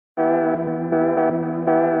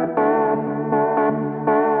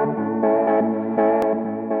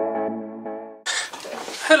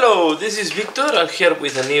Hello, this is Victor. I'm here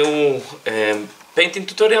with a new painting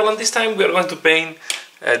tutorial, and this time we are going to paint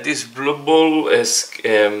this blue ball. This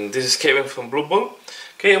is Skaven from Blue Ball.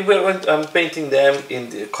 Okay, and I'm painting them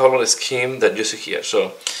in the color scheme that you see here.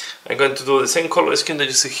 So I'm going to do the same color scheme that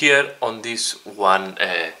you see here on this one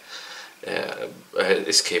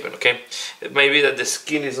Skaven. Okay, it may be that the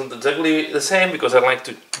skin is not exactly the same because I like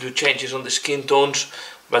to do changes on the skin tones,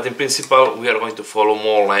 but in principle we are going to follow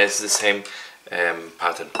more or less the same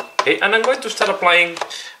pattern. Okay, and I'm going to start applying.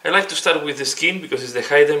 I like to start with the skin because it's the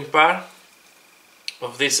hidden part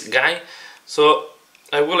of this guy. So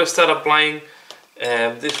I will start applying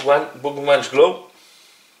this one Bookman's Glow,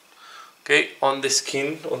 okay, on the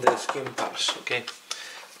skin parts. Okay,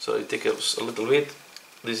 so it takes a little bit.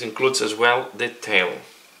 This includes as well the tail.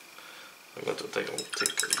 I'm going to take a little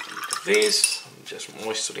bit of this. I'm just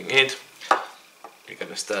moisturizing it. You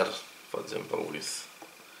can start, for example, with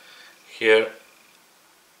here.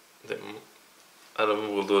 The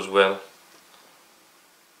Armour will do as well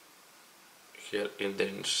here in the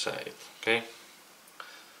inside. Okay,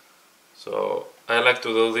 so I like to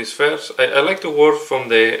do this first. I like to work from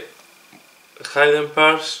the hidden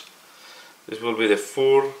parts. This will be the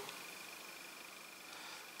fur,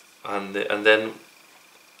 and then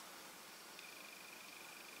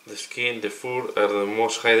the skin, the fur are the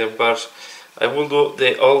most hidden parts. I will do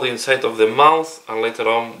all the inside of the mouth, and later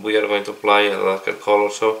on we are going to apply a darker color.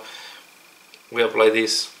 So we apply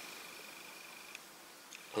this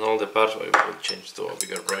on all the parts. I will change to a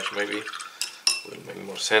bigger brush, maybe will make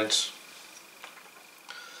more sense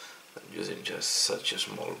than using just such a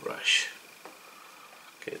small brush.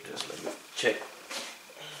 Okay, just let me check.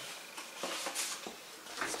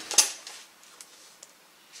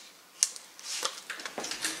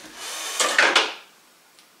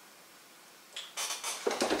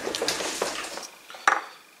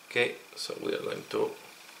 Okay, so we are going to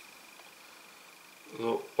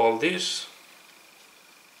do all this.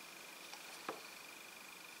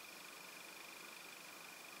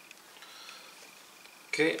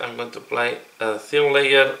 Okay, I'm going to apply a thin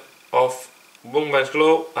layer of Bookman's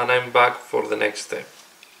Glow, and I'm back for the next step.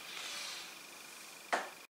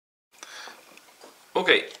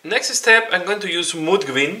 Okay, next step I'm going to use Moot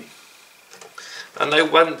Green, and I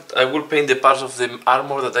will paint the parts of the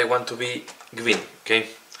armor that I want to be green. Okay.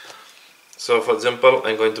 So for example,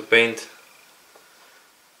 I'm going to paint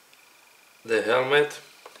the helmet,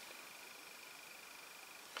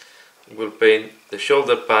 we'll paint the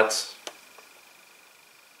shoulder pads,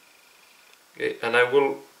 okay, and I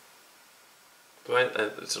will try,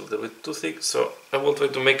 it's a little bit too thick, so I will try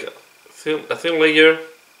to make a thin layer,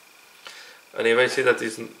 and if I see that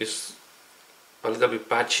it's a little bit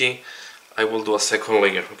patchy, I will do a second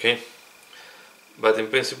layer, okay, but in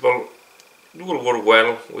principle it will work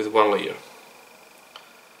well with one layer.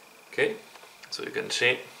 Okay, so you can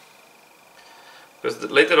see, because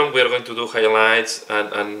later on we are going to do highlights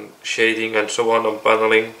and shading and so on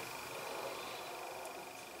paneling.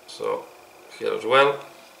 So here as well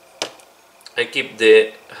I keep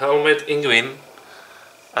the helmet in green,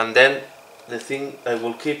 and then the thing I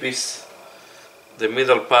will keep is the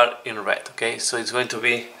middle part in red. Okay, so it's going to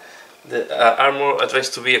be the armor tries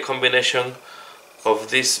to be a combination of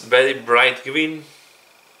this very bright green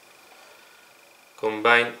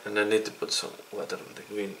combined, and I need to put some water on the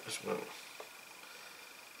green as well.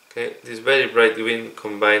 Okay, this very bright green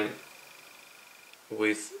combined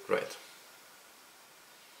with red.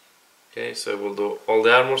 Okay, so I will do all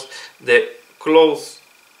the armors. The clothes,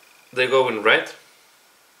 they go in red.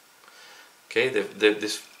 Okay,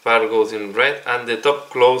 this part goes in red, and the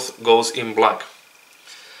top cloth goes in black.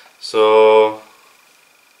 So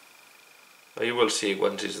you will see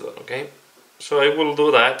once it's done. Okay, so I will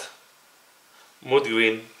do that. Moot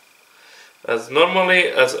Green, as normally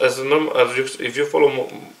if you follow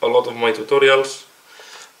a lot of my tutorials,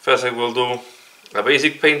 first I will do a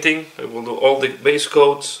basic painting. I will do all the base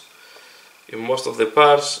coats in most of the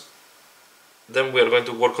parts. Then we are going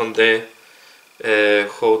to work on the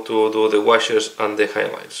how to do the washes and the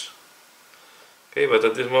highlights. Okay, but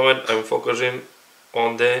at this moment I'm focusing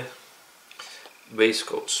on the base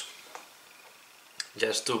coats,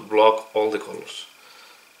 just to block all the colors.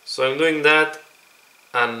 So I'm doing that,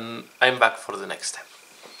 and I'm back for the next step.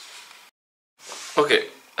 Okay,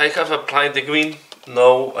 I have applied the green.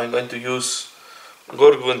 Now I'm going to use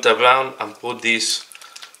Gore Grunta brown and put this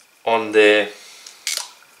on the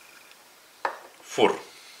fur.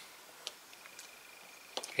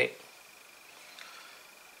 Okay,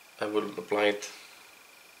 I will apply it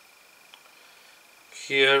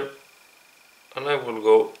here, and I will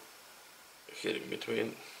go here in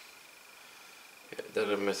between. Yeah, that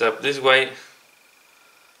I messed up. This way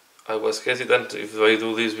I was hesitant if I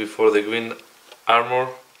do this before the green armor.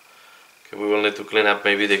 Okay, we will need to clean up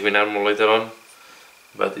maybe the green armor later on,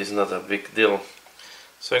 but it's not a big deal.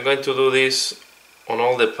 So I'm going to do this on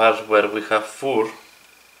all the parts where we have fur.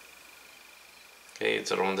 Okay,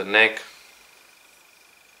 it's around the neck.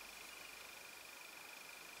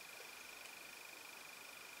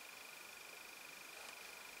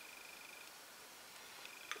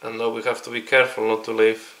 And now we have to be careful not to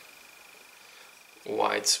leave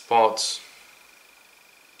white spots.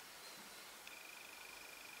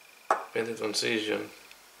 Paint the transition.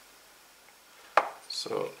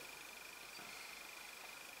 So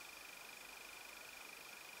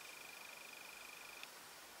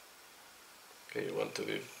okay, you want to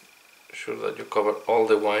be sure that you cover all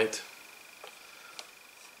the white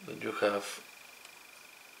that you have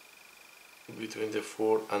between the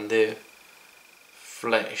fur and the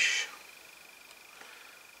flesh.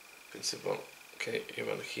 Principle. Okay,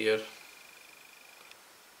 even here.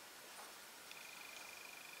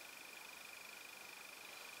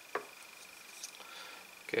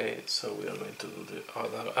 Okay, so we are going to do the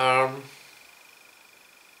other arm.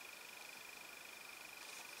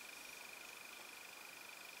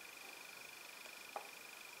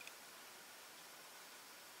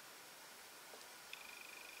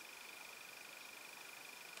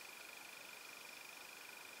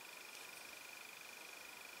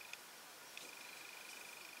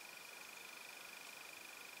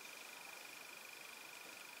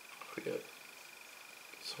 We got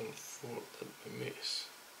some food that we miss.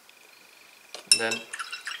 Then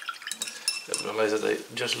I realize that I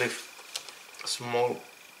just leave a small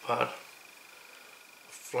part of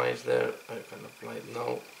flies there. I can apply it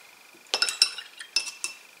now.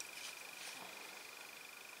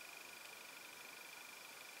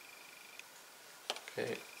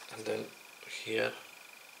 Okay, and then here.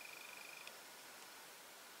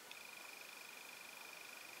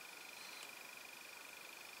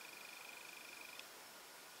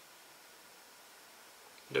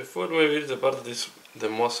 The food maybe is the part that is the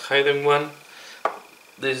most hidden one.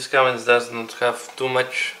 This Skaven does not have too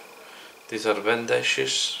much. These are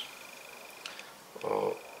bandages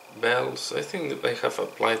or bells. I think that I have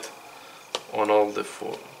applied on all the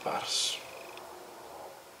four parts.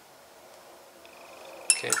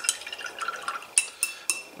 Okay.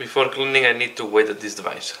 Before cleaning I need to wait at this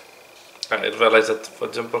device. I realize that, for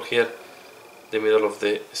example, here the middle of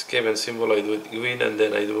the Skaven symbol I do it green, and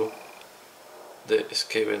then I do the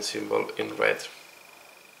Skaven symbol in red.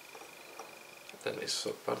 Then it's a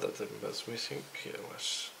part that I was missing. Here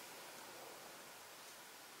was.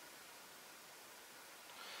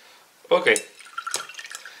 Okay.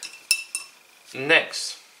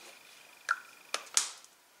 Next.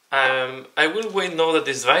 I will wait now that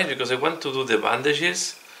this dries because I want to do the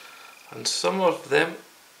bandages, and some of them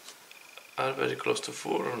are very close to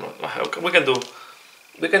full or not. Okay,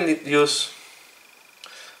 we can use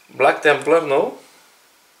Black Templar now,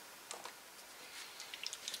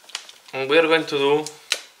 and we are going to do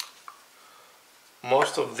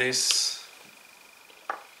most of these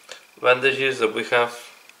bandages that we have,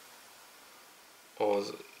 or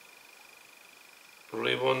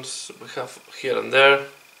ribbons we have here and there,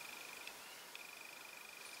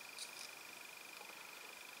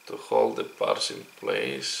 to hold the parts in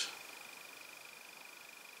place.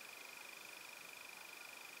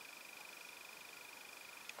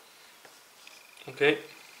 Okay,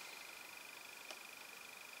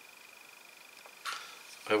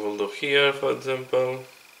 I will do here, for example.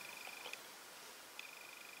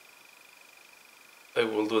 I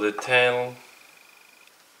will do the tail,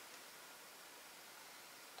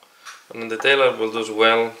 and in the tail I will do as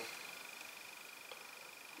well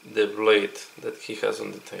the blade that he has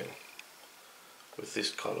on the tail with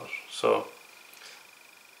this color. So,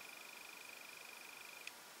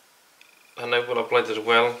 and I will apply it as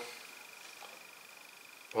well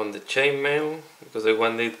on the chainmail because I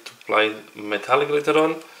want it to apply metallic later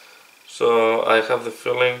on. So I have the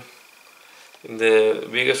feeling in the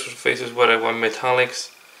bigger surfaces where I want metallics,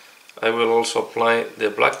 I will also apply the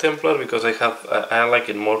Black Templar because I like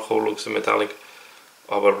it more how it looks metallic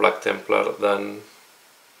over Black Templar than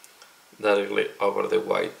directly over the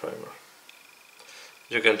white primer.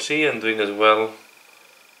 You can see I'm doing as well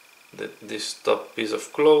this top piece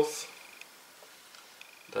of cloth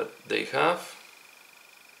that they have.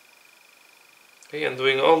 Okay, I'm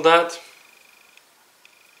doing all that.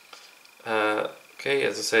 Okay,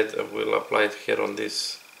 as I said, I will apply it here on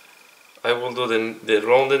this. I will do the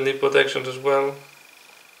rounded knee protections as well.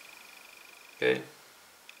 Okay,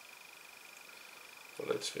 so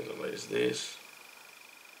let's finalize this.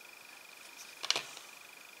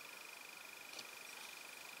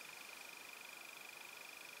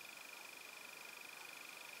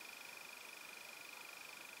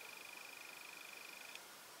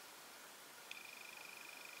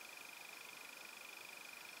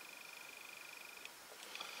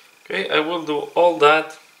 Okay, I will do all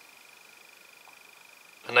that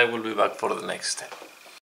and I will be back for the next step.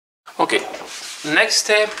 Okay, next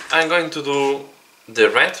step I'm going to do the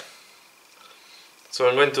red. So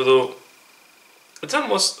I'm going to do, it's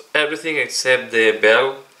almost everything except the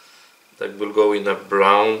bell that will go in a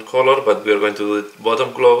brown color, but we are going to do it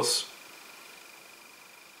bottom close.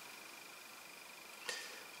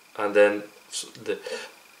 And then the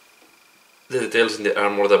details in the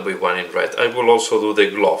armor that we want in red. I will also do the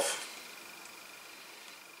glove.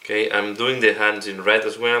 Okay, I'm doing the hands in red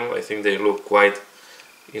as well. I think they look quite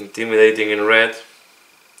intimidating in red.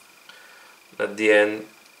 At the end,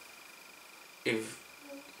 if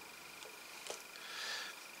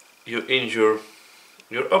you injure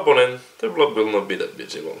your opponent, the blood will not be that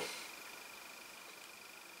visible.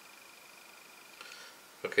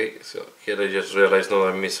 Okay, so here I just realized now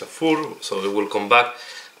I missed a 4, so it will come back.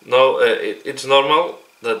 Now it's normal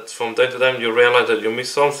that from time to time you realize that you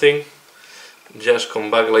missed something. Just come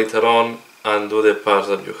back later on and do the parts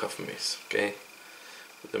that you have missed. Okay,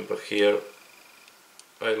 for example here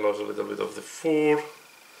I lost a little bit of the 4,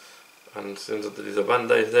 and since there is a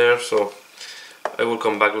bandage there, so I will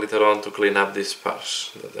come back later on to clean up these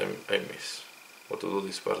parts that I miss, or to do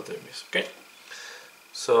this part that I miss. Okay,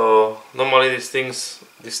 so normally these things,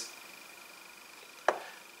 these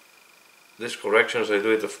corrections I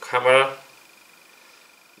do it off camera,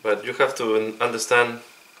 but you have to understand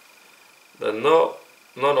that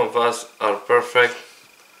none of us are perfect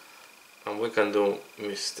and we can do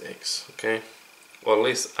mistakes. Okay, or at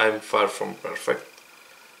least I'm far from perfect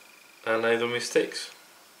and I do mistakes.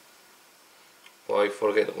 Why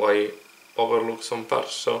forget, why overlook some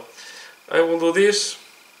parts? So I will do this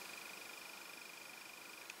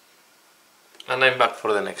and I'm back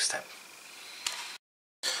for the next step.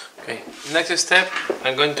 Okay, next step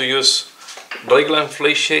I'm going to use Reikland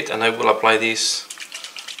Fleshshade and I will apply this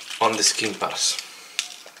on the skin parts.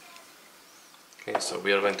 Okay, so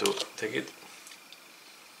we are going to take it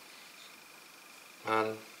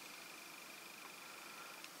and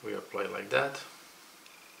we apply like that.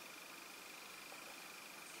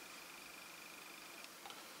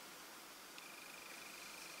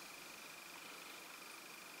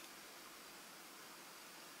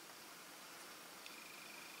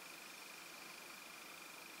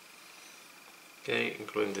 Okay,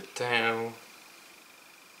 including the tail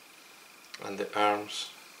and the arms.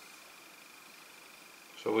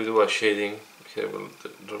 So we do a shading. Here we'll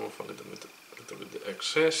remove a little bit the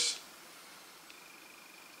excess.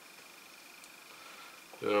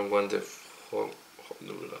 You don't want the whole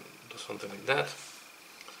do something like that.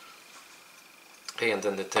 Okay, and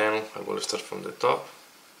then the tail, I will start from the top.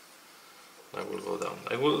 I will go down.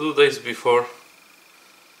 I will do this before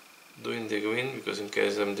doing the green, because in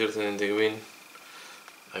case I'm dirty in the green,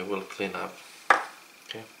 I will clean up.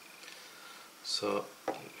 Okay, so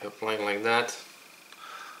we apply like that,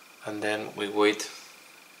 and then we wait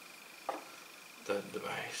that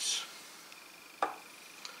device. Here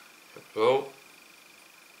we go.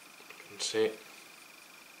 You can see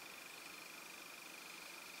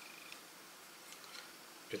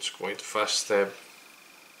it's quite fast step.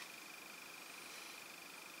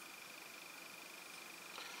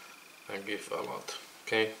 I give a lot.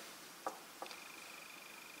 Okay.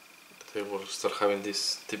 They will start having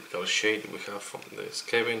this typical shade we have from the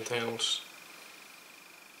Skaven tails.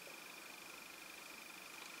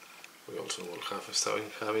 We also will have start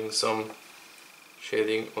having some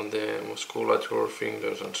shading on the musculature,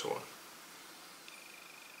 fingers and so on.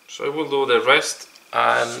 So I will do the rest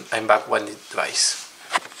and I'm back when it dries.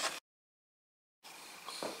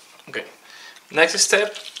 Okay, next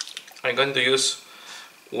step, I'm going to use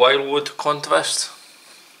Wildwood contrast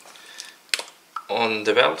on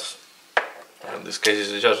the belt. In this case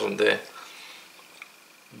it's just on the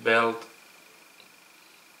belt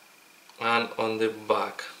and on the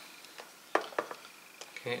back.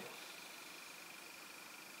 Okay,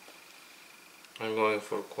 I'm going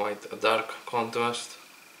for quite a dark contrast,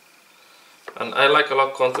 and I like a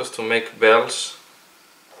lot of contrast to make belts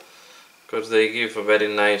because they give a very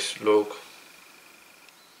nice look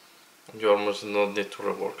and you almost don't need to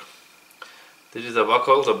rework. This is the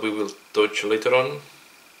buckle that we will touch later on.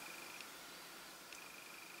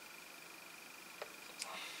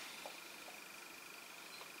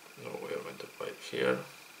 Now we are going to apply it here.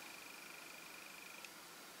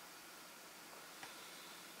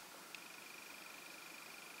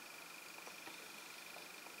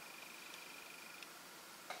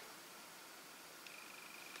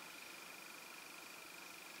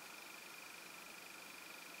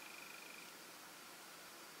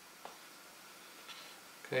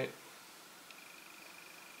 Okay.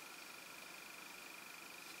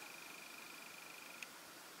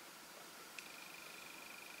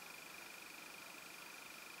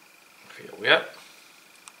 we are.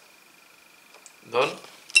 Done.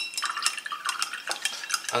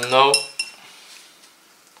 And now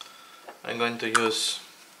I'm going to use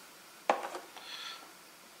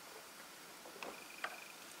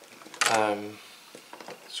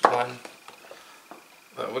this one.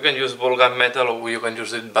 We can use Boltgun Metal, or you can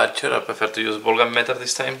use it Butcher. I prefer to use Boltgun Metal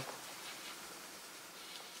this time.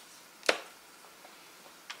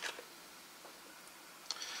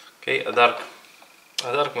 Okay, a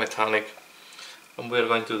dark metallic, and we are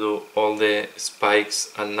going to do all the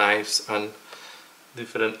spikes and knives and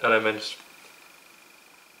different elements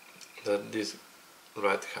that this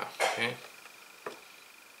red have. Okay,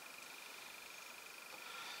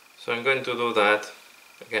 so I'm going to do that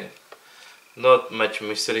again. Not much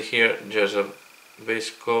mystery here, just a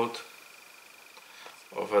base coat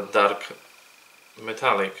of a dark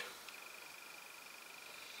metallic.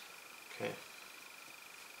 Okay,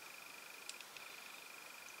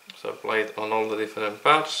 so apply it on all the different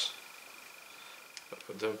parts.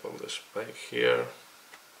 For example, the spike here.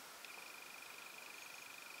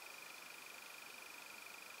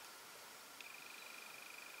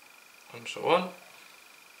 And so on.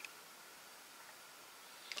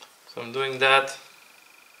 So I'm doing that,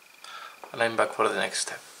 and I'm back for the next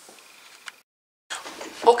step.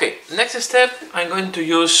 Okay, next step, I'm going to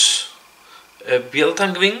use a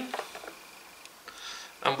Biel-Tan Green,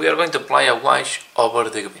 and we are going to apply a wash over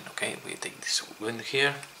the green. Okay, we take this green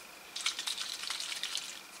here,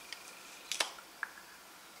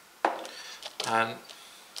 and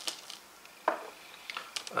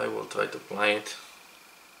I will try to apply it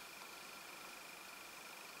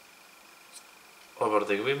over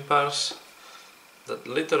the green parts that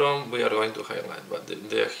later on we are going to highlight, but the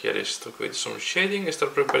idea here is to create some shading.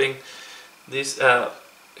 Start preparing this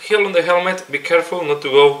here on the helmet. Be careful not to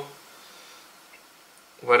go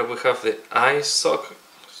where we have the eye sock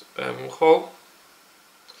hole.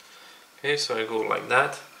 Okay, so I go like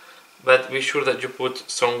that, but be sure that you put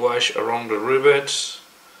some wash around the rivets.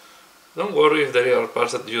 Don't worry if there are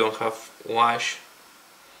parts that you don't have wash,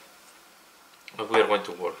 but we are going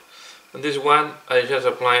to work. And this one I just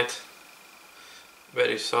applied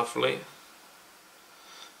very softly,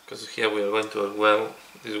 because here we are going to as well.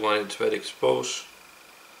 This one is very exposed.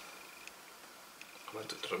 I'm going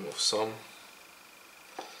to remove some.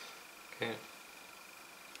 Okay.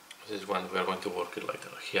 This one we are going to work it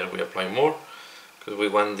later. Here we apply more, because we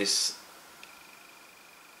want the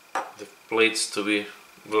plates to be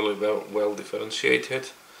really well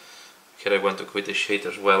differentiated. Here I want to create a shade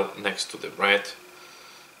as well next to the red.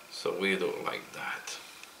 So we do like that.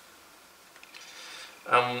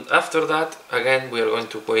 After that, again, we are going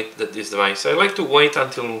to wait that this dries. I like to wait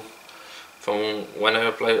until from when I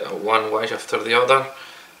apply one wash after the other,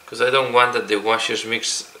 because I don't want that the washes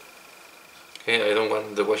mix. Okay, I don't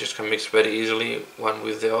want the washes can mix very easily one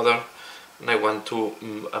with the other, and I want to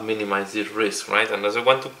minimize this risk, right? And as I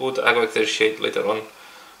want to put Agrax Earthshade later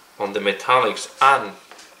on the metallics and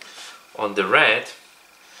on the red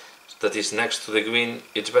that is next to the green,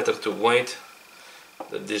 it's better to wait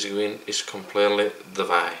that this green is completely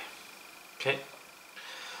dry. Okay,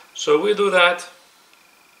 so we do that,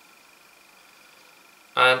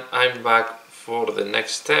 and I'm back for the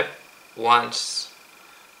next step once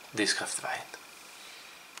this has dried.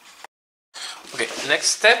 Okay, next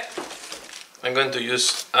step, I'm going to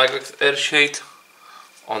use Agrax Earthshade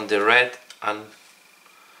on the red and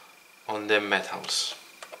on the metals.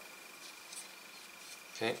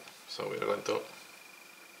 Okay, so we're going to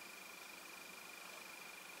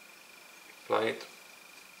apply it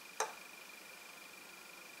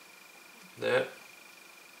there.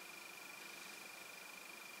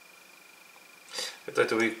 I try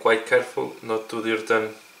to be quite careful not to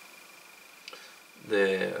dirten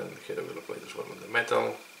the, and here I will apply this one on the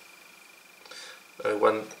metal. I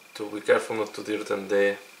want to be careful not to dirten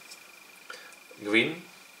the green.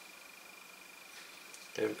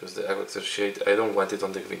 Okay, because the Agrax Earthshade, I don't want it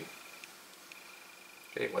on the green.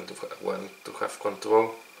 Okay, I want to have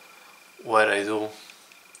control where I do,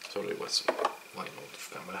 sorry, what's one out of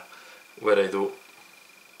camera, where I do.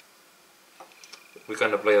 We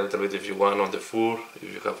can apply a little bit if you want on the fur,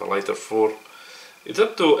 if you have a lighter fur. It's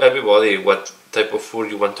up to everybody what type of fur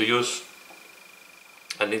you want to use,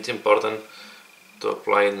 and it's important to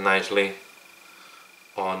apply it nicely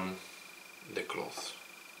on the clothes.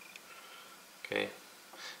 Okay,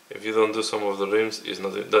 if you don't do some of the rims, it's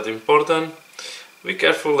not that important. Be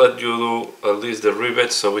careful that you do at least the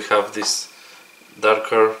ribets, so we have this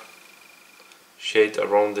darker shade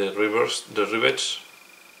around the rivets.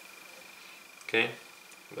 Okay,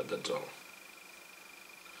 but that's all.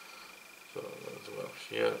 So as well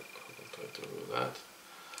here, I'll try to do that.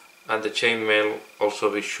 And the chainmail, also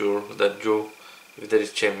be sure that if there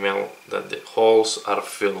is chainmail, that the holes are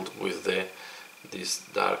filled with this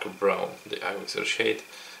dark brown, the Agrax Earthshade.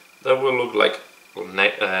 That will look like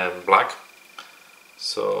black.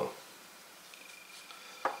 So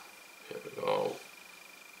here we go,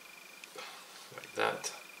 like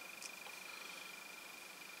that.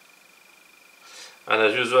 And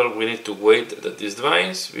as usual, we need to wait that this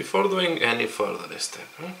dries before doing any further step.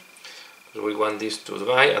 So we want this to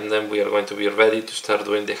dry, and then we are going to be ready to start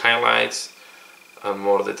doing the highlights and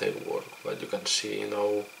more detailed work. But you can see,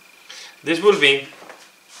 this will be,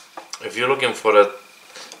 if you're looking for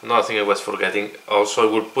another thing I was forgetting, also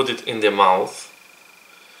I will put it in the mouth,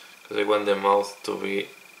 because I want the mouth to be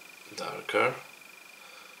darker.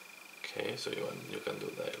 Okay, so you can do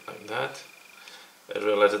that like that. I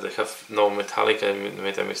realized that I have no metallic, I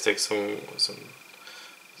made a mistake,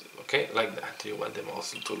 okay, like that. You want the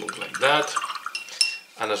mouth to look like that.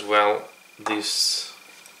 And as well, the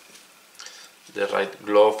right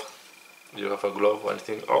glove, you have a glove or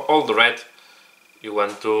anything, all the red you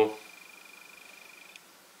want to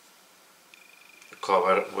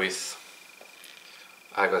cover with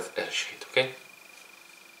Agrax Earthshade, okay?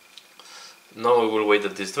 Now we will wait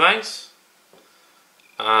that this dries,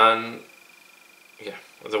 and yeah,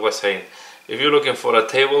 as I was saying, if you're looking for a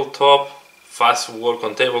tabletop, fast work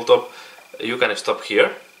on tabletop, you can stop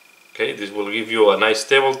here. Okay, this will give you a nice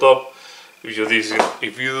tabletop. If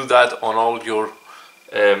you do that on all your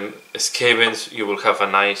Skavens, you will have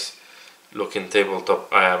a nice looking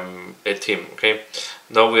tabletop team. Okay,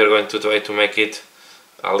 now we are going to try to make it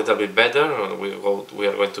a little bit better. We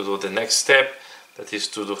are going to do the next step, that is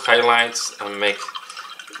to do highlights and make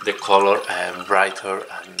the color brighter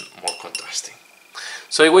and more contrasting.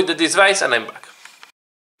 So I wait that this dries and I'm back.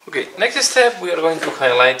 Okay, next step, we are going to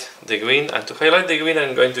highlight the green, and to highlight the green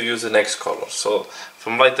I'm going to use the next color. So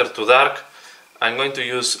from lighter to dark, I'm going to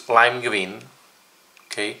use lime green.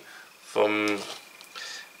 Okay,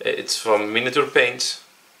 it's from Miniature Paints.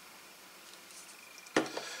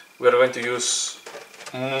 We are going to use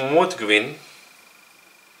Moot green,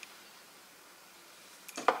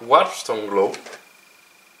 Warpstone glow,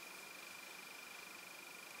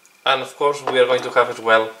 and of course we are going to have as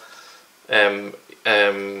well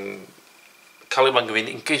Caliban green,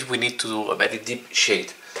 in case we need to do a very deep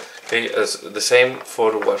shade. Okay, as the same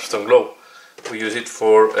for Warpstone glow, we use it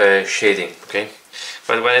for shading. Okay,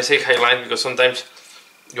 but when I say highlight, because sometimes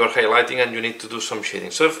you are highlighting and you need to do some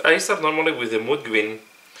shading. So if I start normally with the Moot green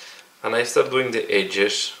and I start doing the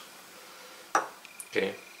edges,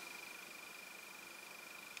 okay,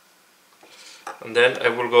 and then I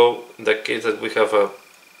will go, in the case that we have a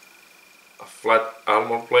flat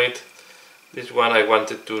armor plate, this one I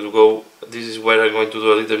wanted to go, this is where I'm going to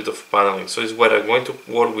do a little bit of paneling. So it's where I'm going to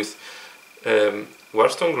work with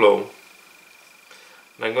Warpstone glow,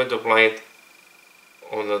 and I'm going to apply it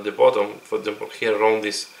on the bottom. For example, here around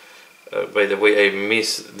this, by the way, I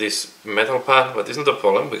missed this metal part, but it's not a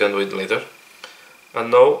problem, we can do it later.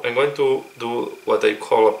 And now I'm going to do what I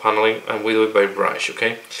call a paneling, and we do it by brush.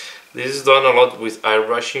 Okay, this is done a lot with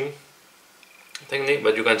airbrushing technique,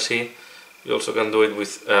 but you can see you also can do it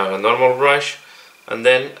with a normal brush. And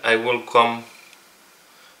then I will come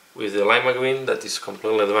with the lima green that is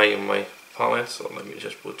completely dry in my palette, so let me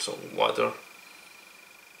just put some water.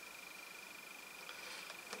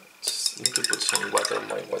 Just need to put some water in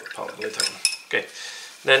my white palette later on. Okay,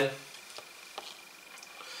 then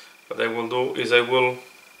what I will do is I will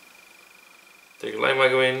take lima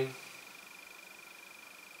green.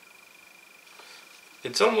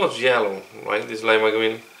 It's almost yellow, right, this lima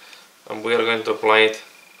green, and we are going to apply it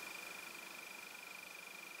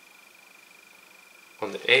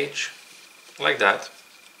on the edge, like that.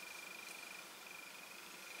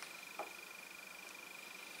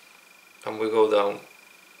 And we go down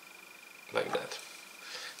like that.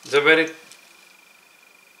 It's a very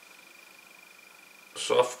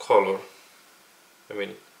soft color, I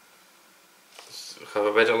mean, have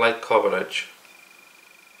a very light coverage,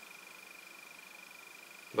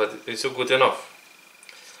 but it's good enough.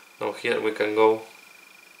 Now here we can go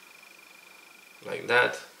like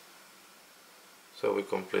that, so we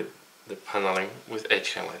complete the paneling with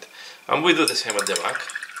edge highlight. And we do the same at the back,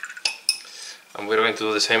 and we're going to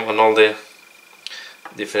do the same on all the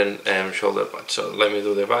different shoulder parts. So let me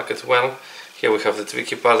do the back as well. Here we have the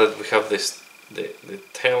tricky part, that we have this the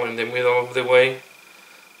tail in the middle of the way,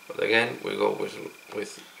 but again we go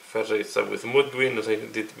with first I start with Moot green as I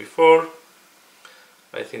did before.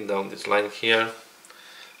 I thin down this line here.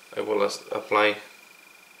 I will apply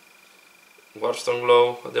Warpstone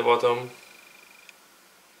glow at the bottom,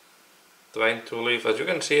 trying to leave, as you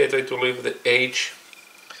can see, I try to leave the edge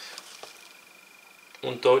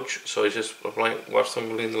untouched, so I just apply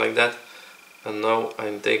Warpstone Green like that. And now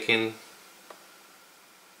I'm taking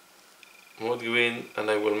Moot Green and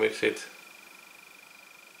I will mix it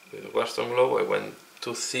with Warpstone Glow. I went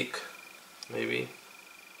too thick, maybe.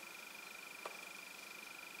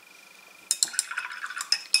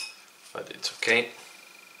 But it's okay.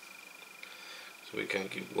 So we can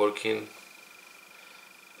keep working.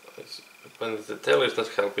 When the tail is not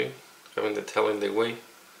helping, having the tail in the way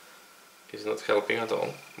is not helping at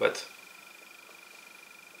all, but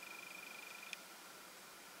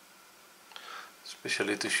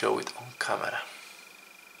especially to show it on camera.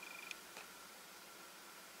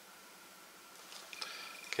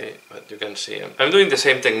 Okay, but you can see I'm doing the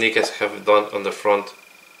same technique as I have done on the front.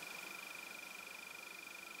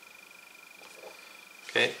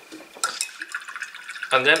 Okay,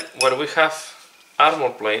 and then where we have armor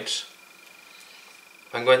plates,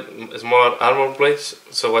 I'm going smaller armor plates.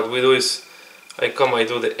 So what we do is I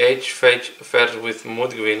do the edge first with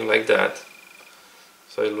Moot Green like that.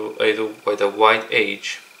 So I do quite a wide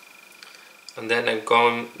edge, and then I'm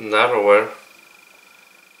going narrower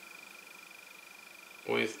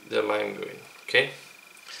with the lime green. Okay,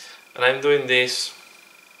 and I'm doing this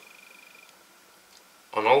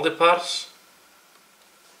on all the parts.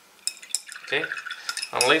 Okay,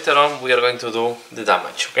 and later on we are going to do the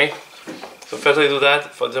damage. Okay, so first I do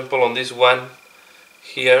that. For example, on this one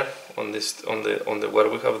here, on the where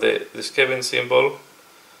we have the Skaven symbol,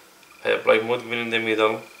 I apply Moot Green in the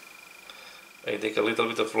middle. I take a little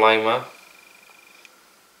bit of lime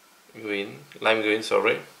green,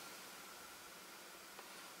 sorry.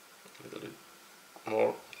 A little bit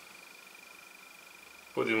more.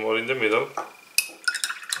 Put it more in the middle.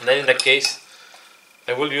 And then in that case,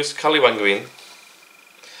 I will use Caliban green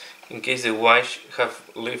in case the white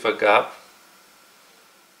leave a gap,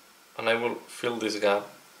 and I will fill this gap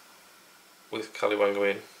with Caliban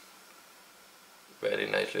green. Very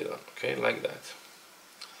nicely done. Okay, like that.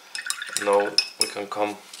 Now we can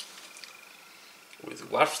come with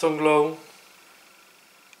Warpstone Glow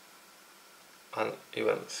and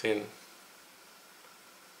even thin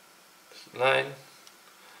line.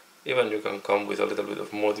 Even you can come with a little bit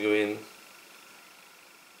of Moot Green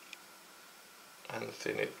and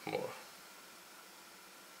thin it more.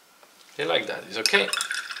 Okay, like that is okay.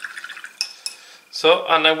 So,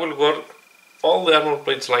 and I will work all the armor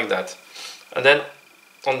plates like that. And then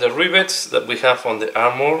on the rivets that we have on the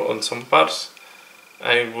armor, on some parts,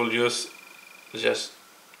 I will use just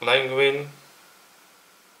lime green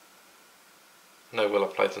and I will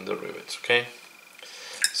apply it on the rivets, okay?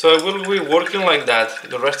 So I will be working like that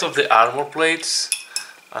the rest of the armor plates,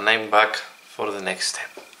 and I'm back for the next step.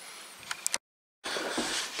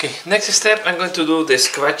 Okay, next step I'm going to do the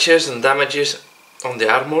scratches and damages on the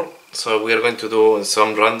armor. So we are going to do in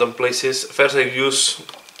some random places. First I use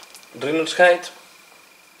Rhinox Hide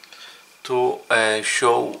to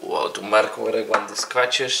show or to mark where I want the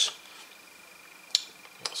scratches.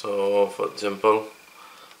 So for example,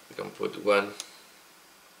 we can put one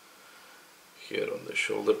here on the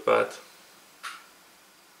shoulder pad,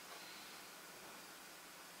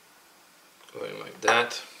 going like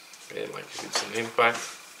that. Okay, like if it's an impact,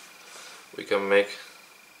 we can make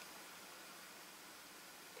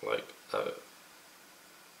like an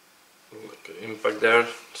impact there,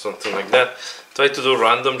 something like that. Try to do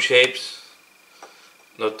random shapes,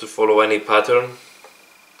 not to follow any pattern.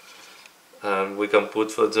 And we can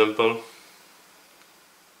put, for example,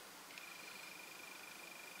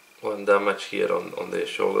 one damage here on the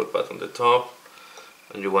shoulder pad on the top,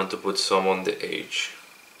 and you want to put some on the edge,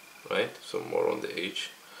 right? Some more on the edge,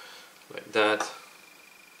 like that,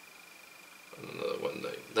 and another one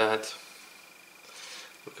like that.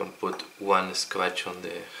 We can put one scratch on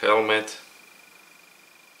the helmet.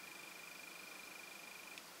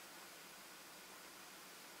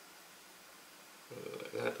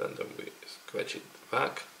 Like that, and then we scratch it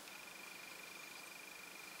back.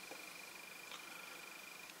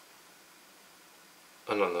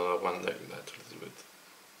 And another one like that, a little bit.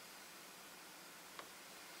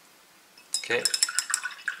 Okay.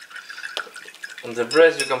 On the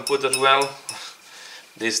breast you can put as well.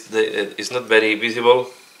 It's not very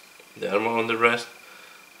visible, the armor on the breast.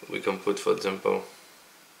 We can put, for example,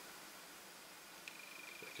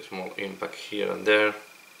 like a small impact here and there.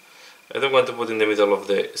 I don't want to put in the middle of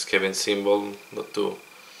the Skaven symbol, not to.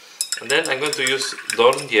 And then I'm going to use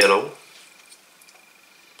Dorn yellow.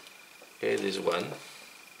 Okay, this one.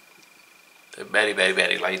 A very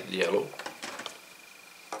light yellow.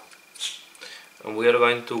 And we are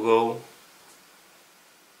going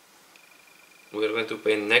to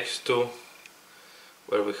paint next to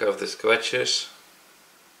where we have the scratches.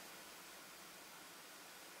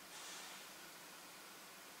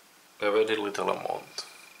 a very little amount.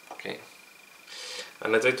 Okay,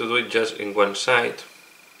 and I try to do it just in one side,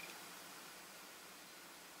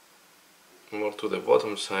 more to the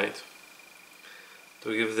bottom side,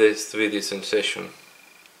 to give this 3D sensation,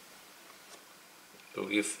 to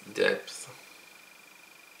give depth.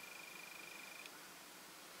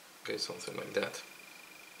 Okay, something like that.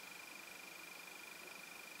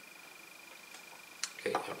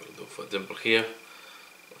 Okay, I will do, for example, here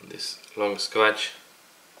on this long scratch.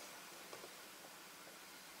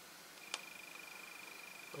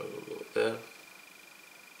 I will go there,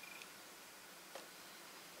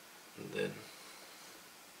 and then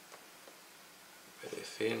very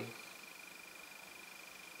thin,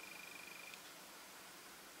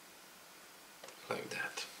 like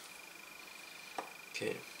that.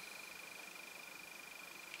 Okay,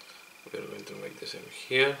 we are going to make the same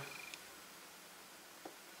here.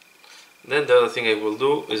 Then the other thing I will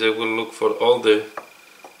do is I will look for all the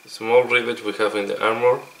small rivets we have in the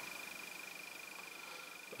armor,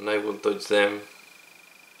 and I will touch them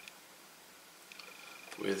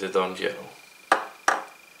with the Dorn yellow.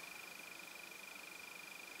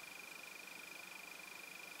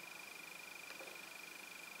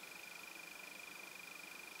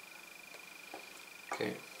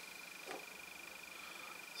 Okay,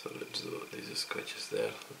 so let's do these scratches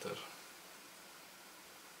there that are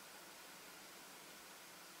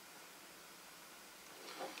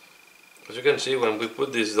as you can see, when we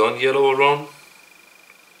put this Dorn yellow around,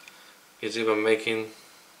 it's even making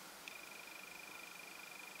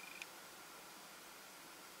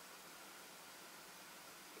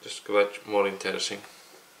the scratch more interesting.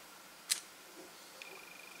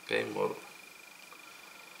 Okay, more.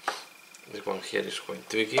 This one here is quite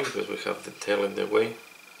tricky because we have the tail in the way.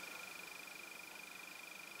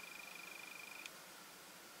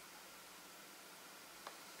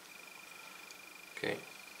 Okay.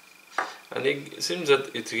 And it seems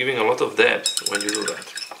that it's giving a lot of depth when you do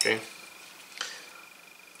that. Okay.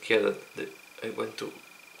 Here I went too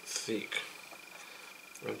thick.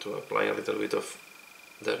 I'm going to apply a little bit of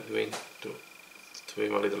dark green to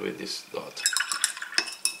trim a little bit this dot.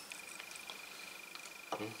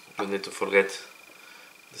 Don't need to forget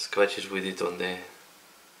the scratches we did on the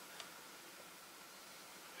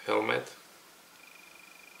helmet.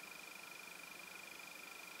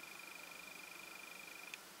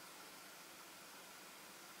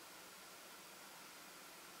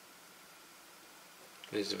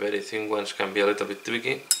 These very thin ones can be a little bit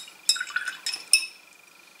tricky.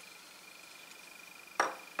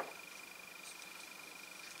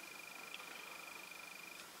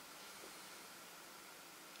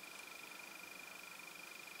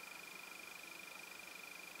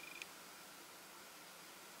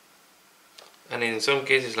 And in some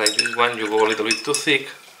cases like this one you go a little bit too thick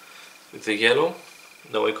with the yellow.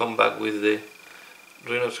 Now I come back with the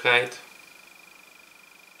Rhinox Hide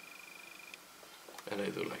and I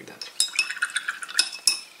do like that.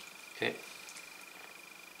 Okay.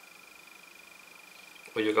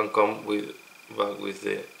 Or you can come back with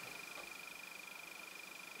the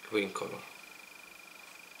green color.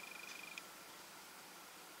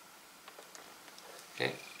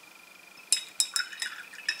 Okay.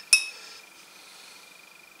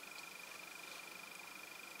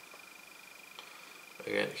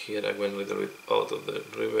 Again, here I went a little bit out of the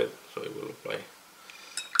rivet, so I will apply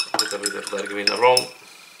a little bit of dark green around.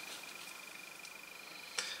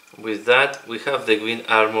 With that, we have the green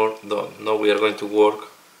armor done. Now we are going to work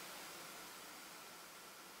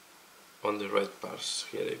on the red parts.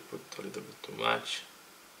 Here I put a little bit too much.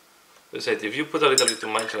 As I said, if you put a little bit too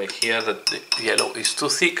much, like here, that the yellow is too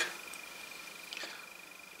thick,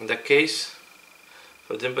 in that case,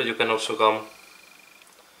 for example, you can also come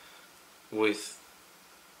with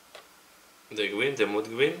the green, the Moot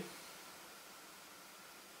green.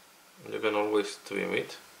 You can always trim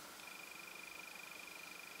it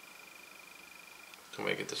to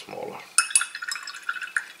make it smaller.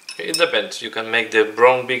 Okay, it depends, you can make the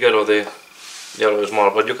brown bigger or the yellow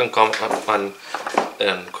smaller, but you can come up and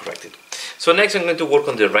correct it. So next I'm going to work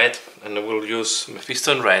on the red, and I will use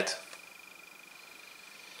Mephiston Red.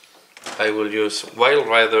 I will use Wild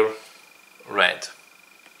Rider Red.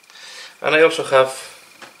 And I also have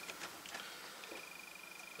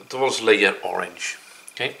Trollslayer Orange.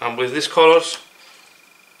 Okay, and with these colors,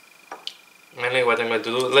 mainly what I'm going to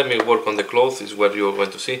do, let me work on the clothes, is what you're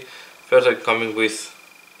going to see. First I'm coming with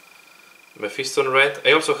Mephiston Red.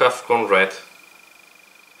 I also have Khorne Red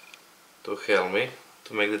to help me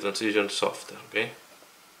to make the transition softer. Okay,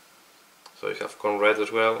 so I have Khorne Red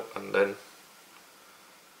as well, and then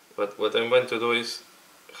what I'm going to do is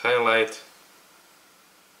highlight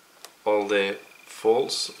all the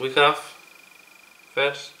faults we have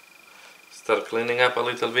first. Start cleaning up a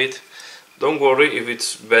little bit. Don't worry if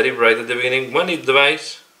it's very bright at the beginning. When it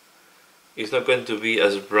dries, it's not going to be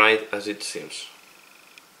as bright as it seems.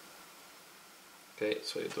 Okay,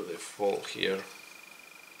 so you do the fall here.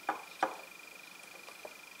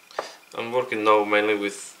 I'm working now mainly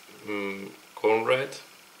with Khorne Red.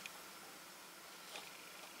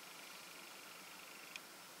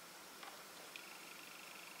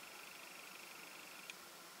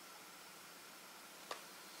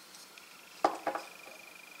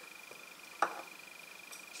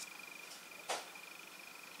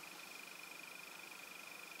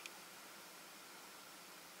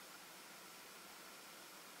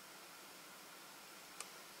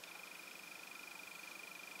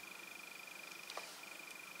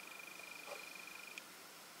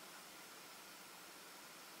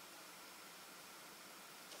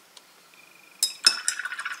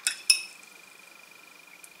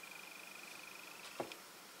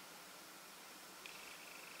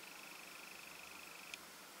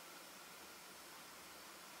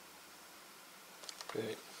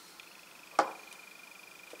 Okay.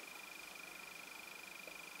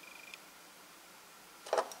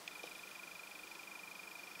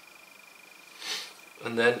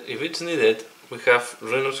 And then if it's needed, we have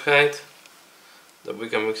Rhinox Hide that we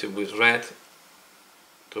can mix it with red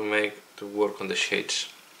to work on the shades.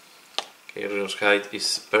 Okay, Rhinox Hide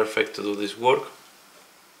is perfect to do this work.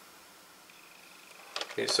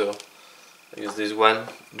 Okay, so I use this one,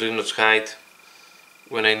 Rhinox Hide,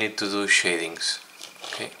 when I need to do shadings.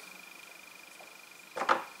 Okay.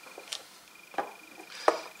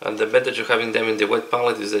 And the advantage of having them in the wet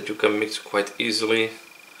palette is that you can mix quite easily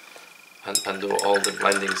and do all the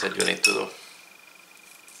blendings that you need to do.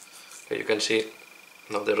 Okay, you can see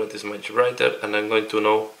now the red is much brighter, and I'm going to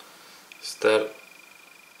now start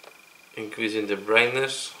increasing the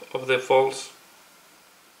brightness of the falls,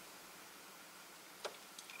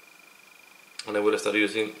 and I will start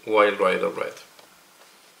using Wild Rider Red.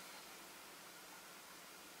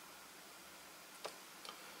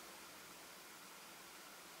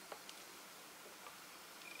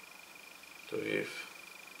 To give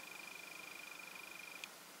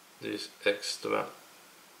this extra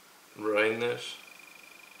brightness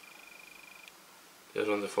just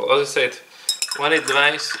on the fall. As I said, when it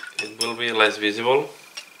dries it will be less visible,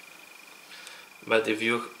 but if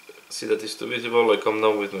you see that it's too visible, I come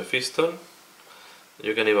down with Mephiston.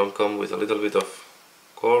 You can even come with a little bit of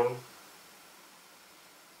Khorne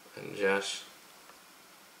and just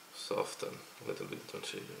soften a little bit the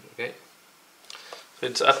transition. Okay.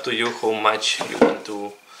 It's up to you how much you want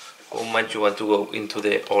to go into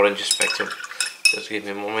the orange spectrum. Just give me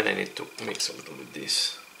a moment, I need to mix a little bit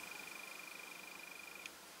this.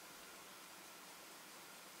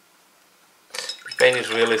 The paint is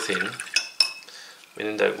really thin,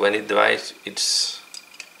 meaning that when it dries it's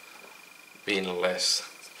being less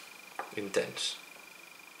intense.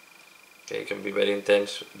 Okay, it can be very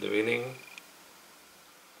intense at the beginning,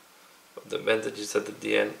 but the advantage is that at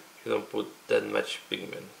the end you don't put that much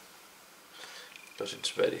pigment because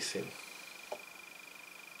it's very thin.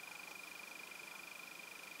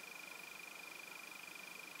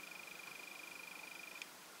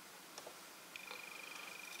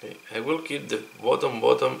 Okay, I will keep the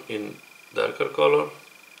bottom in darker color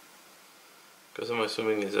because I'm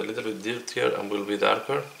assuming it's a little bit dirtier and will be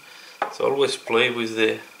darker. So always play with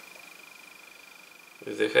the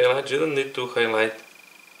highlights. You don't need to highlight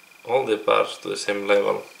all the parts to the same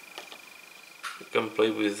level. You can play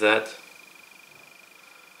with that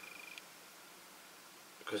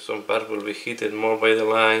because some parts will be heated more by the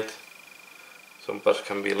light, some parts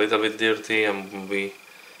can be a little bit dirty and will be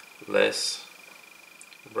less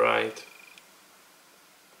bright.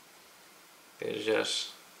 It's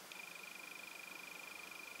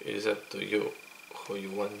up to you how you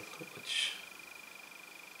want,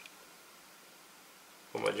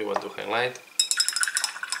 how much you want to highlight.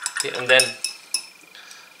 Okay, and then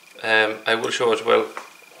I will show as well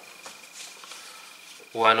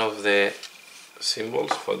one of the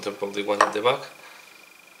symbols, for example the one at the back.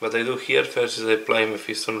 What I do here first is I apply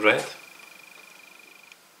Mephiston Red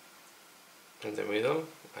in the middle,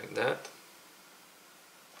 like that.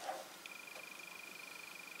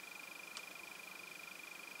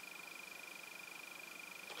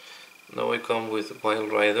 Now I come with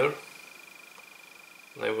Wild Rider,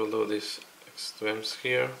 and I will do these extremes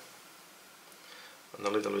here and a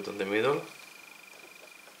little bit in the middle.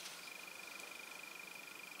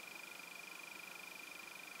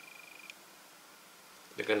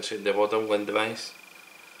 You can see the bottom when dries,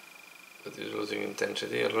 that is losing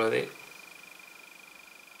intensity already.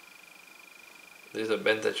 This is the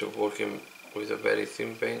advantage of working with a very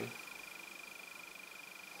thin paint.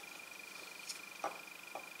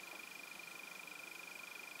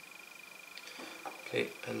 Okay,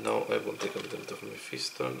 and now I will take a little bit of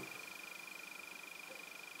Mephiston.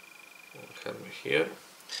 Have me here.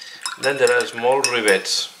 Then there are small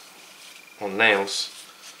rivets on nails,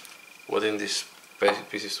 putting these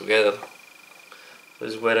pieces together.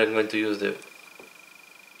 This is where I'm going to use the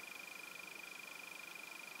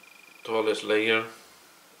Trollslayer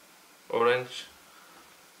orange,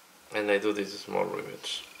 and I do these small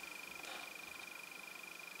rivets.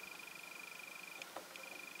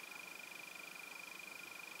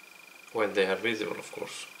 When they are visible, of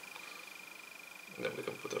course. And then we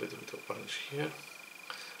can put a little bit of orange here.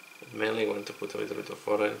 But mainly want to put a little bit of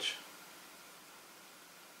orange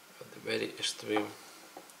at the very extreme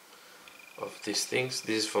of these things.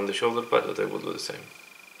 This is from the shoulder pad, but I will do the same.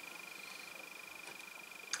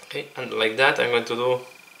 Okay, and like that I'm going to do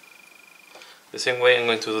the same way. I'm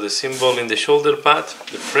going to do the symbol in the shoulder pad,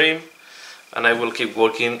 the frame, and I will keep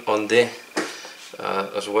working on the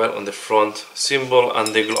as well on the front symbol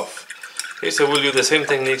and the glove. Okay, so we'll do the same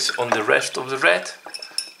techniques on the rest of the red,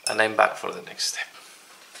 and I'm back for the next step.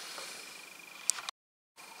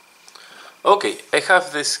 Okay, I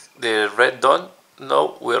have the red done.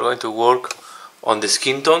 Now we are going to work on the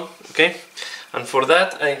skin tone. Okay, and for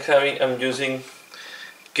that I'm using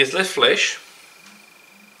Kislev flesh.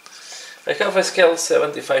 I have a scale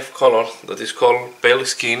 75 color that is called pale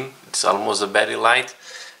skin. It's almost a very light,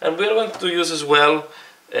 and we are going to use as well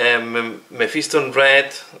Mephiston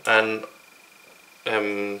red and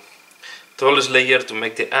Trollslayer to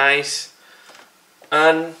make the eyes,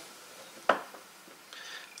 and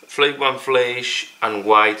Flayed flesh and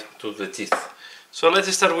white to the teeth. So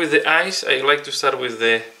let's start with the eyes. I like to start with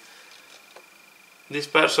this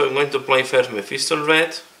part, so I'm going to apply first Mephiston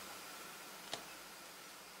red.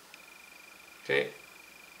 Okay,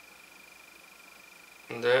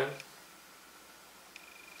 and then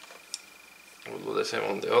we'll do the same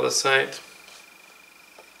on the other side.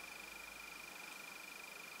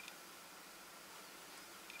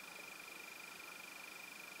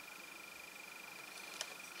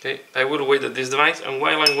 Okay, I will wait at this device, and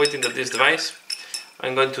while I'm waiting at this device,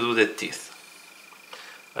 I'm going to do the teeth.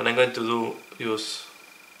 And I'm going to use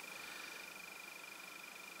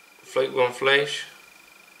Flayed flesh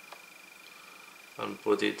and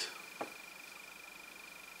put it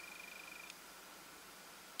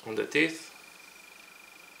on the teeth.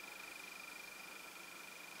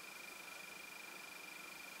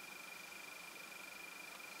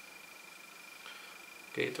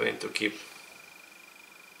 Okay, trying to keep.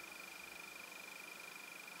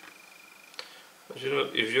 As you know,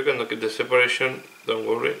 if you cannot get the separation, don't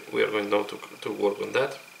worry, we are going now to work on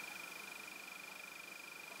that.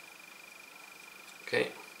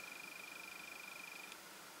 Okay.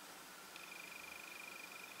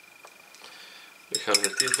 We have the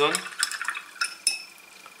teeth done.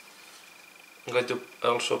 I'm going to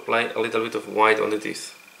also apply a little bit of white on the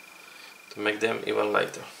teeth to make them even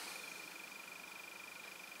lighter.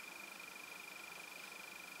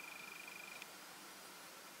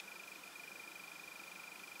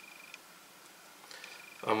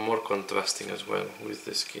 And more contrasting as well with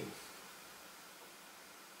the skin.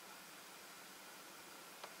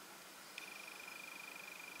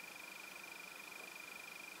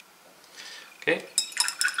 Okay,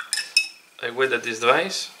 I wait at this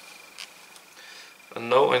device, and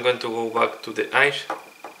now I'm going to go back to the eyes.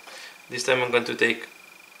 This time I'm going to take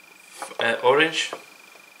orange,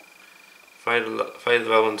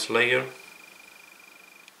 Firedragon's layer,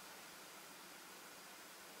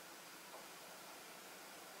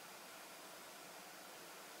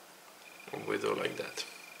 and we do like that.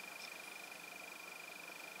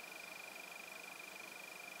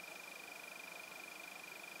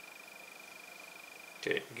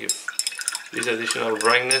 Okay, give this additional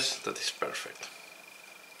brightness, that is perfect.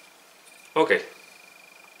 Okay,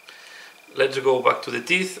 let's go back to the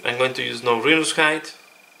teeth. I'm going to use now Rhinox Hide.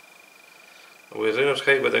 With Rhinox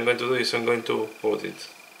Hide, what I'm going to do is I'm going to put it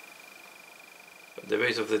at the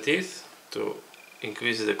base of the teeth to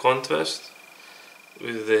increase the contrast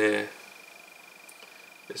with the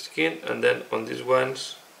skin, and then on these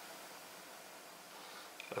ones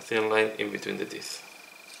a thin line in between the teeth.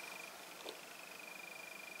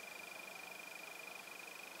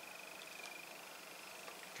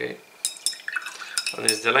 Okay, and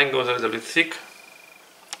as the line goes a little bit thick,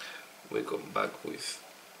 we go back with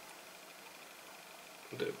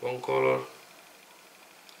the bone color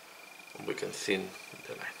and we can thin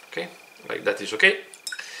the line. Okay, like that is okay.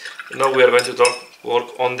 Now we are going to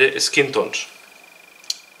work on the skin tones.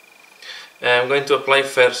 I'm going to apply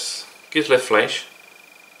first Kislev flesh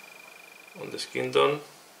on the skin tone,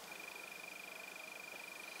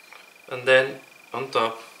 and then on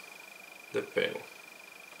top the pale.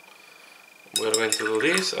 We're going to do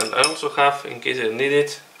this, and I also have, in case I need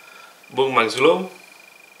it, Bookmark's Glow,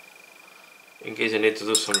 in case I need to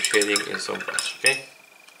do some shading in some parts, okay?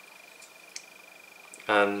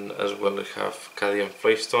 And as well I have Caliban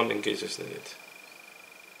Wavestone in case it's needed.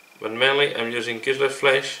 But mainly I'm using Kislev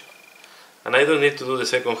flesh, and I don't need to do the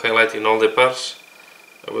second highlight in all the parts.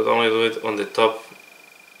 I would only do it on the top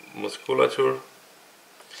musculature.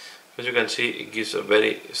 As you can see, it gives a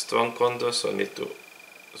very strong contour, so I need to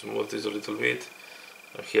smooth this a little bit.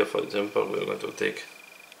 And here, for example, we're going to take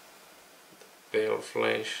the pale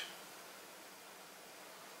flesh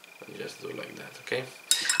and just do like that, okay?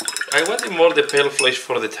 I wanted more the pale flesh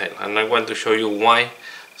for the tail, and I want to show you why.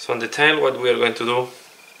 So on the tail, what we are going to do,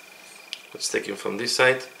 let's take it from this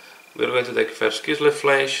side. We are going to take first Kislev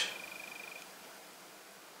flesh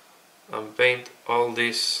and paint all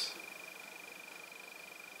this,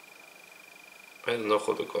 I don't know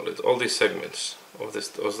how to call it, all these segments of the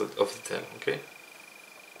tail, okay?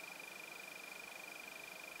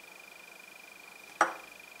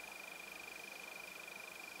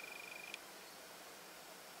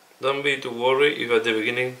 Don't be too worried if at the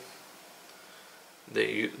beginning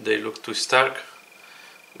they look too stark.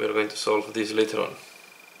 We are going to solve this later on.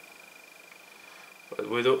 But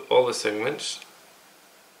we do all the segments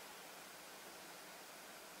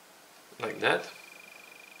like that.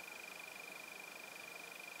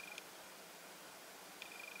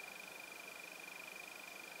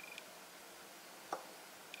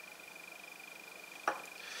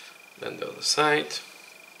 Then the other side.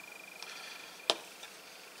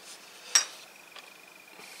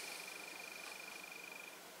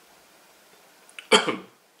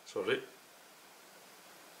 Sorry.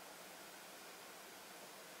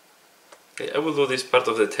 Okay, I will do this part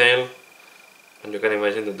of the tail, and you can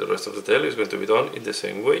imagine that the rest of the tail is going to be done in the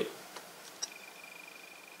same way.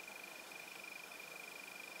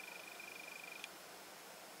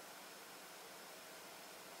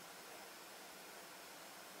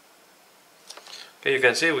 Okay, you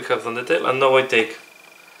can see we have done the tail, and now I take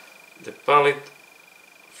the Pallid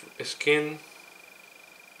skin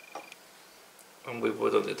and we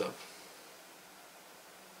put on the top.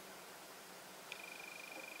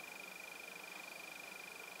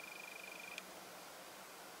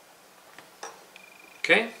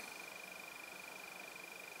 Okay.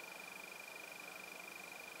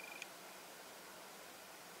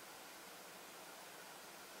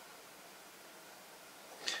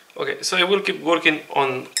 Okay, so I will keep working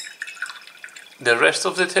on the rest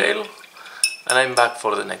of the tail, and I'm back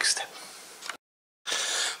for the next step.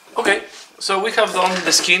 Okay, so we have done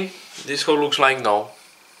the skin. This is how it looks like now.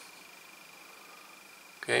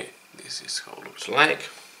 Okay, this is how it looks like.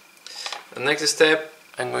 The next step,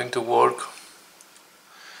 I'm going to work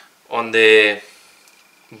on the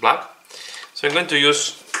black. So I'm going to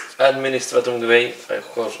use Administratum Grey. Of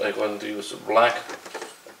course, I'm going to use black,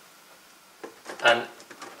 and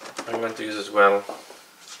I'm going to use as well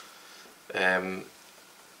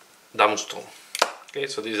Warpstone. Okay,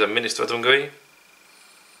 so this is Administratum Grey.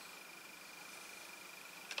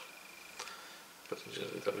 But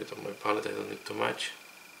just a little bit on my palette, I don't need too much.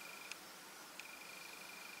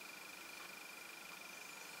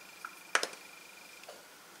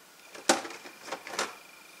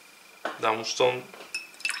 Warpstone.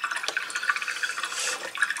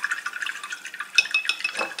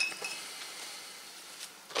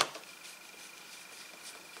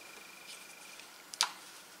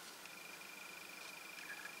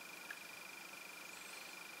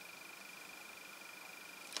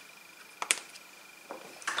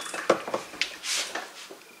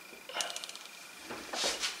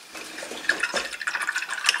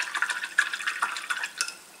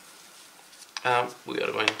 We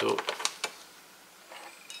are going to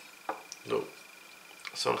do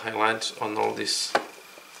some highlights on all these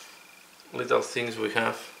little things we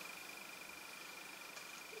have.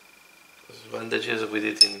 Those bandages we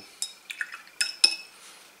did in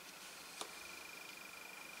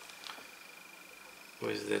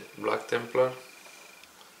with the Black Templar.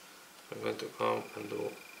 I'm going to come and do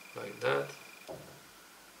like that.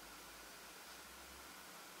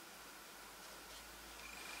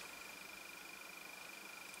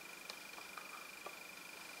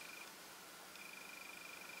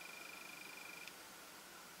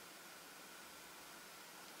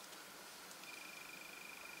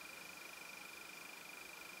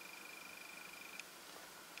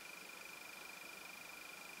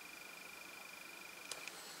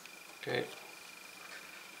 Okay.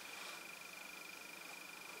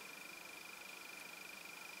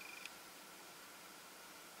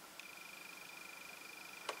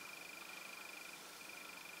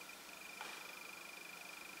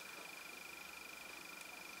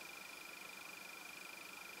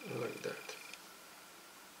 like that.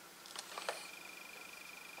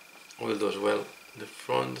 We'll do as well the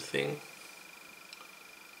front thing.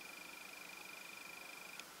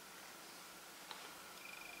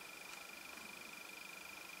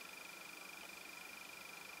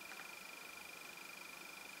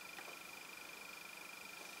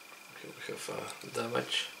 Okay, we have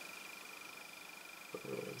damage.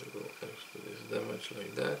 We're going to go next to this damage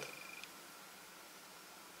like that.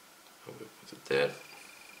 And we put it there.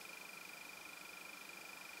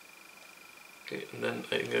 Okay, and then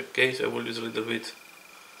in that case I will use a little bit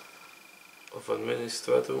of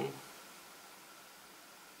Administratum.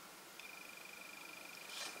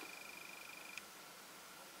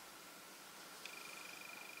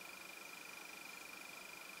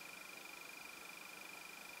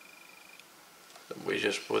 And we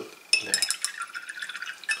just put there.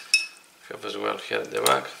 We have as well here at the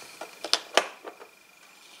back.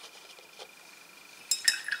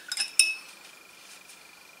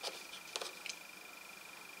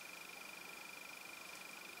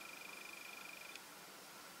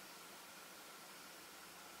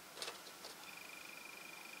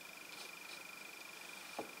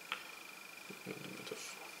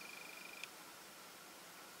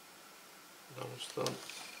 Warpstone.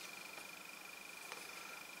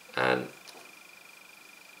 And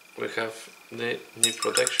we have the knee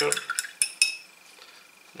protection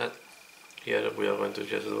that here we are going to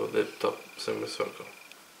just do the top semicircle.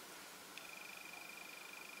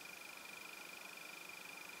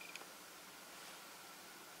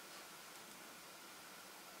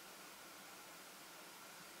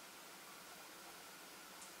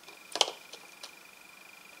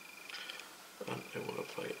 And I will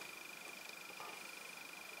apply it.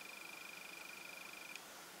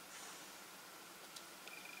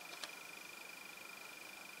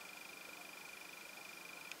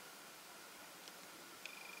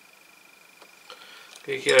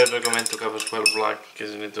 Okay, here I recommend to have as well black in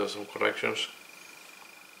case you need to do some corrections.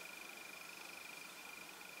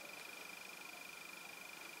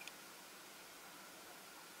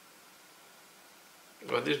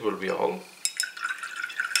 But this will be all.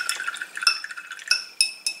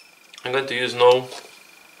 I'm going to use now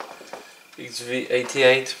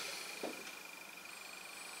XV88.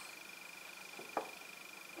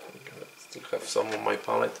 I still have some on my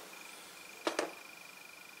palette.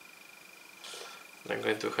 I'm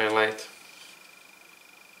going to highlight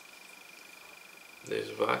this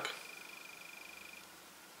back.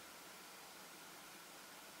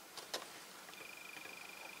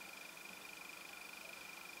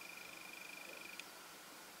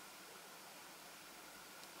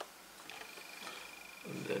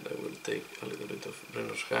 And then I will take a little bit of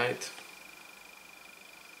Rhinox Hide.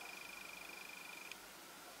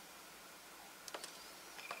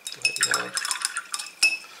 Like that.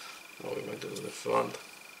 Now we're going to do the front.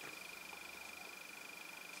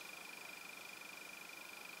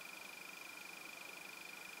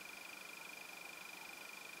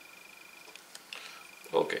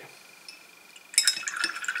 Okay.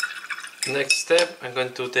 Next step, I'm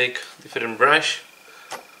going to take different brush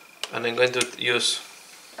and I'm going to use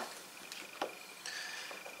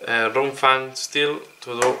Rumfang steel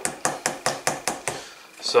to do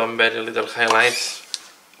some very little highlights.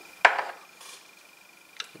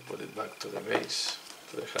 Put it back to the base,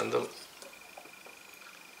 to the handle,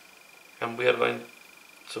 and we are going,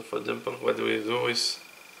 so for example what we do is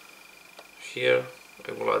here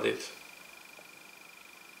I will add it,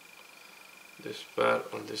 this pair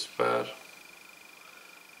on this pair.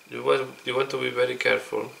 You want to be very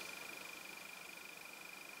careful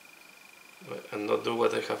and not do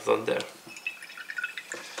what I have done there.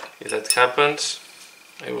 If that happens,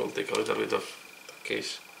 I will take a little bit of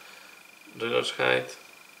case Rhinox Hide,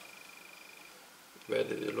 very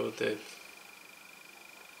diluted,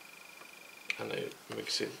 and I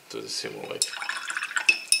mix it to simulate.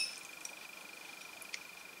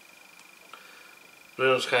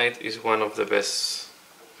 Rhinox Hide is one of the best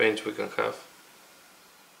paints we can have.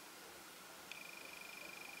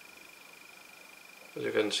 As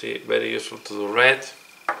you can see, very useful to do red,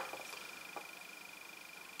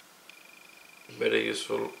 very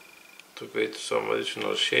useful to create some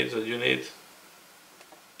additional shades that you need.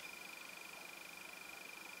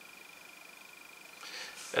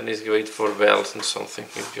 And it's great for bells and something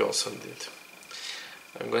if you also need it.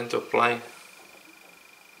 I'm going to apply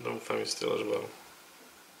Rumfang steel as well.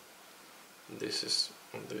 This is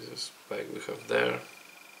bag we have there.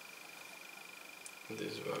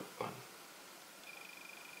 This back one.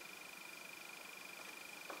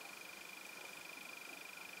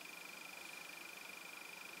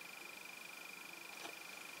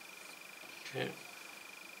 Okay.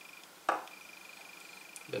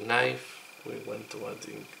 the knife. We want to add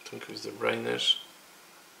in to increase the brightness.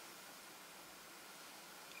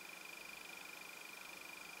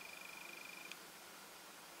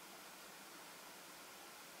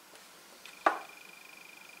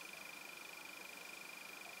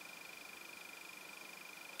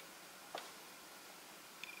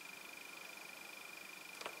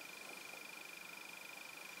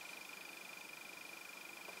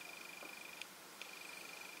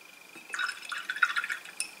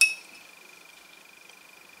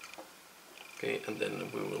 Okay, and then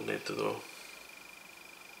we will need to do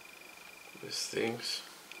these things.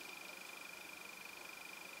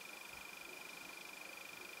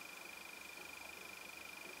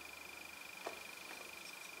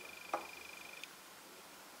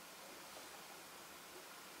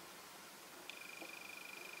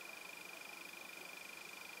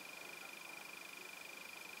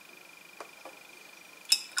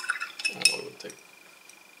 I will take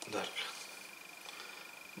dark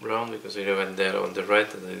brown because it went there on the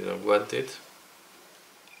right and I didn't want it.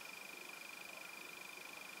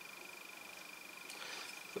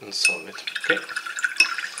 And solve it. Okay.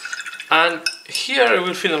 And here I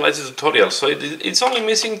will finalize the tutorial. So it's only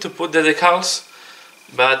missing to put the decals,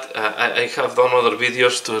 but I have done other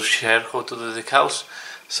videos to share how to do the decals.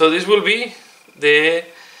 So this will be the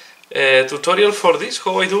tutorial for this,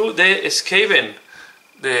 how I do the Skaven,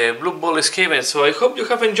 the Blue Ball Skaven. So I hope you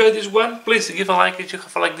have enjoyed this one. Please give a like if you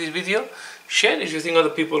have liked this video. Share if you think other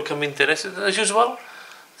people can be interested as usual.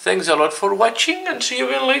 Thanks a lot for watching and see you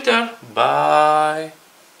again later. Bye.